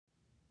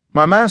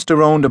My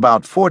master owned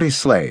about 40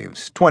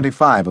 slaves,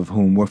 25 of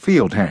whom were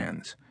field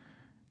hands.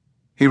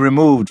 He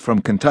removed from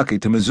Kentucky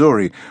to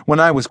Missouri when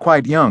I was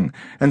quite young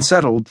and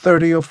settled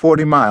 30 or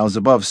 40 miles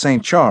above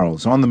St.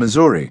 Charles on the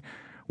Missouri,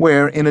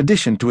 where, in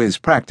addition to his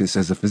practice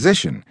as a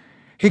physician,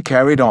 he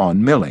carried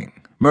on milling,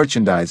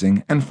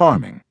 merchandising, and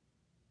farming.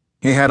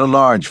 He had a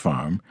large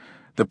farm,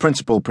 the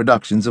principal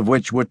productions of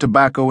which were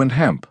tobacco and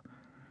hemp.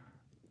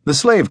 The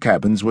slave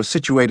cabins were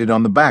situated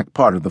on the back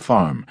part of the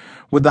farm,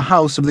 with the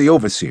house of the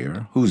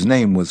overseer, whose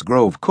name was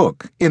Grove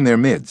Cook, in their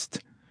midst.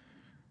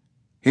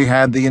 He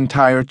had the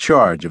entire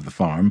charge of the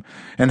farm,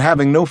 and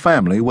having no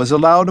family was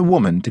allowed a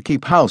woman to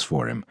keep house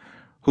for him,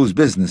 whose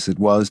business it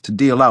was to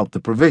deal out the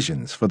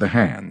provisions for the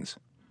hands.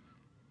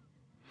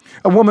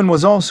 A woman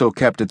was also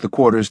kept at the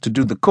quarters to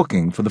do the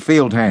cooking for the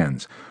field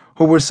hands,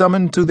 who were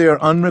summoned to their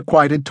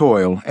unrequited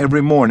toil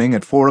every morning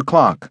at 4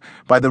 o'clock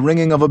by the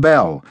ringing of a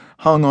bell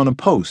hung on a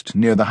post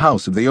near the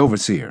house of the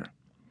overseer.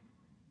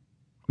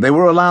 They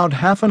were allowed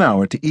half an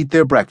hour to eat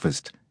their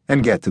breakfast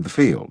and get to the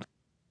field.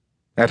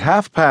 At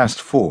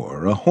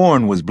 4:30, a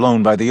horn was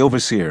blown by the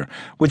overseer,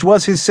 which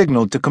was his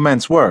signal to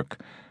commence work,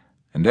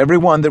 and every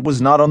one that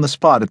was not on the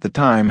spot at the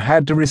time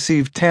had to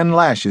receive 10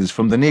 lashes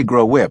from the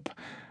Negro whip,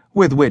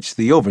 with which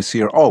the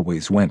overseer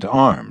always went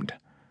armed.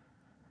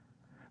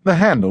 The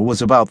handle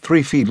was about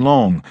 3 feet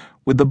long,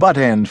 with the butt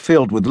end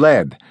filled with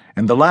lead,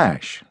 and the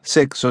lash,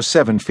 6 or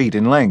 7 feet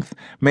in length,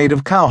 made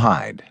of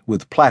cowhide,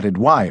 with plaited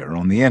wire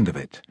on the end of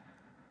it.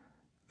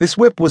 This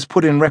whip was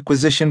put in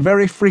requisition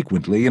very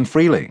frequently and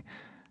freely,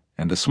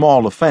 and a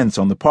small offense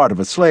on the part of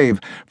a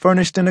slave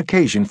furnished an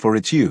occasion for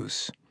its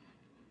use.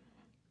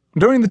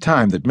 During the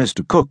time that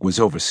Mr. Cook was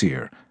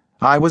overseer,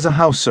 I was a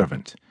house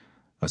servant,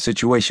 a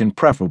situation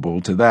preferable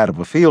to that of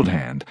a field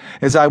hand,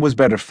 as I was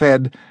better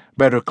fed,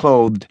 better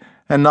clothed,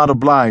 and not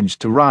obliged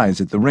to rise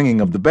at the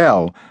ringing of the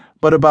bell,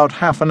 but about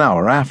half an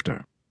hour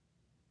after.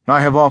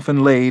 I have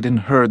often laid and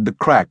heard the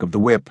crack of the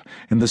whip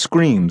and the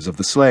screams of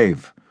the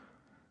slave.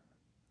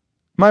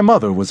 My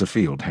mother was a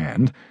field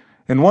hand,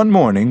 and one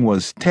morning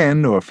was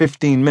 10 or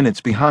 15 minutes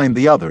behind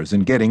the others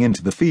in getting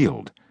into the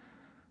field.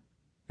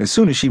 As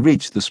soon as she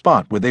reached the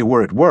spot where they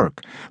were at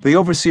work, the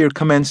overseer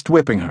commenced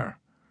whipping her.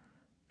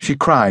 She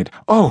cried,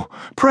 "Oh,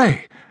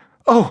 pray!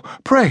 Oh,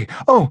 pray!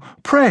 Oh,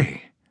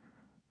 pray!"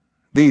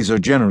 These are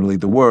generally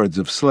the words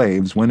of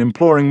slaves when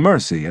imploring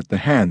mercy at the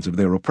hands of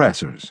their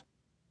oppressors.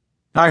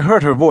 I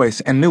heard her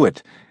voice and knew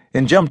it,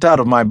 and jumped out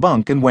of my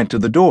bunk and went to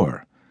the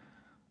door.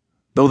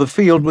 Though the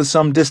field was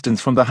some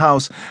distance from the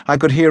house, I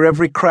could hear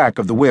every crack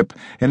of the whip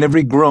and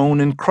every groan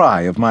and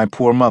cry of my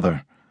poor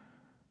mother.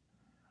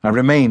 I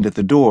remained at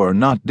the door,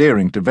 not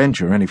daring to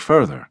venture any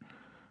further.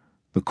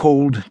 The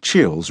cold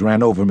chills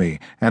ran over me,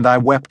 and I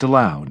wept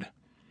aloud.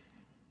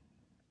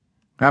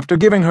 After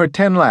giving her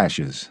 10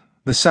 lashes,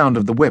 the sound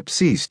of the whip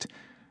ceased,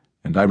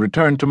 and I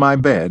returned to my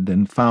bed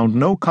and found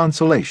no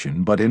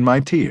consolation but in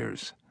my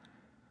tears.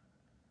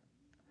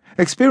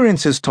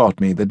 Experience has taught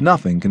me that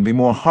nothing can be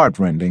more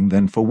heartrending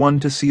than for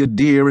one to see a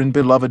dear and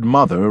beloved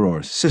mother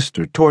or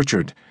sister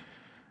tortured,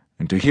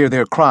 and to hear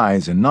their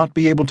cries and not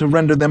be able to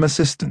render them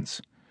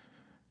assistance.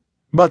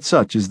 But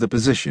such is the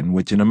position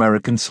which an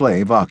American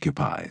slave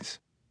occupies.